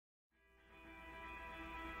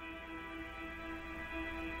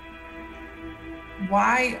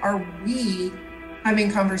why are we having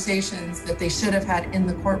conversations that they should have had in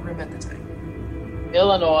the courtroom at the time?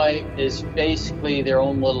 Illinois is basically their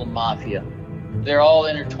own little mafia. They're all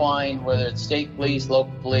intertwined, whether it's state police,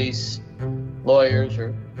 local police, lawyers,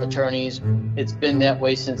 or attorneys. It's been that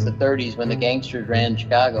way since the 30s when the gangsters ran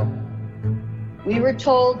Chicago. We were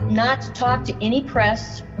told not to talk to any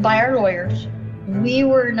press by our lawyers. We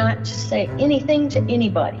were not to say anything to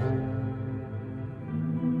anybody.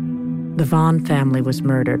 The Vaughn family was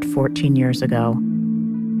murdered 14 years ago.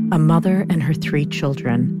 A mother and her 3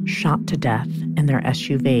 children shot to death in their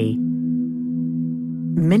SUV.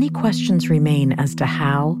 Many questions remain as to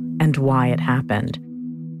how and why it happened,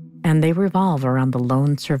 and they revolve around the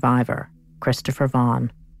lone survivor, Christopher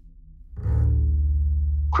Vaughn.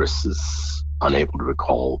 Chris is unable to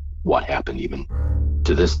recall what happened even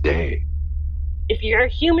to this day. If you're a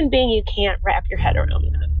human being, you can't wrap your head around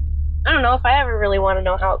that. I don't know if I ever really want to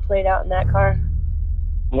know how it played out in that car.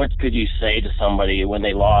 What could you say to somebody when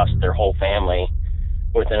they lost their whole family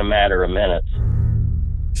within a matter of minutes?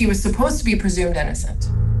 He was supposed to be presumed innocent.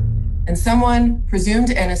 And someone presumed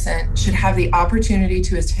innocent should have the opportunity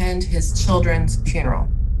to attend his children's funeral.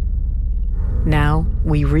 Now,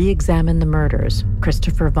 we re-examine the murders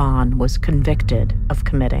Christopher Vaughn was convicted of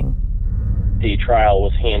committing. The trial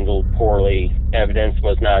was handled poorly. Evidence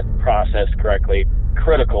was not processed correctly.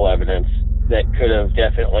 Critical evidence that could have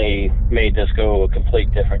definitely made this go a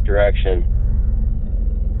complete different direction.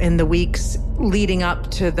 In the weeks leading up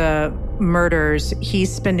to the murders,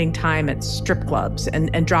 he's spending time at strip clubs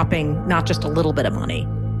and dropping not just a little bit of money.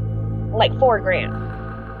 Like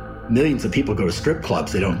 $4,000. Millions of people go to strip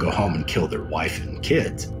clubs. They don't go home and kill their wife and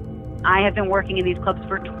kids. I have been working in these clubs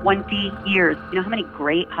for 20 years. You know how many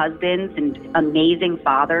great husbands and amazing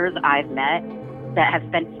fathers I've met that have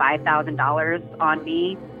spent $5,000 on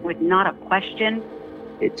me with not a question?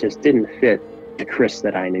 It just didn't fit the Chris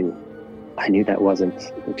that I knew. I knew that wasn't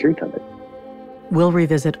the truth of it. We'll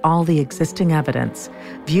revisit all the existing evidence,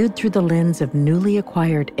 viewed through the lens of newly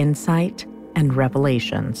acquired insight and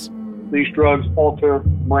revelations. These drugs alter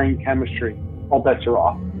brain chemistry. All bets are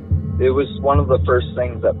off. It was one of the first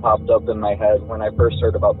things that popped up in my head when I first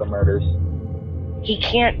heard about the murders. He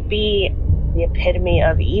can't be the epitome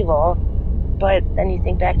of evil, but then you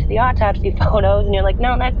think back to the autopsy photos and you're like,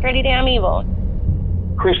 no, that's pretty damn evil.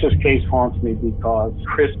 Chris's case haunts me because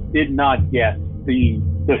Chris did not get the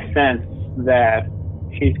defense that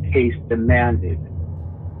his case demanded.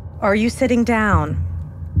 Are you sitting down?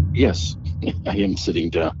 Yes, I am sitting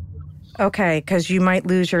down. Okay, because you might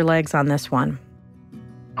lose your legs on this one.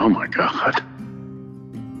 Oh my God.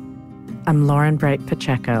 I'm Lauren Bright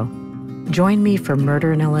Pacheco. Join me for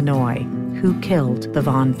Murder in Illinois, Who Killed the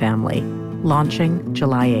Vaughn Family, launching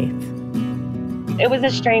July 8th. It was a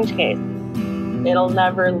strange case. It'll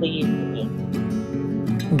never leave me.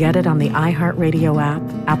 Get it on the iHeartRadio app,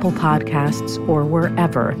 Apple Podcasts, or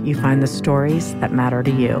wherever you find the stories that matter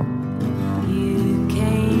to you.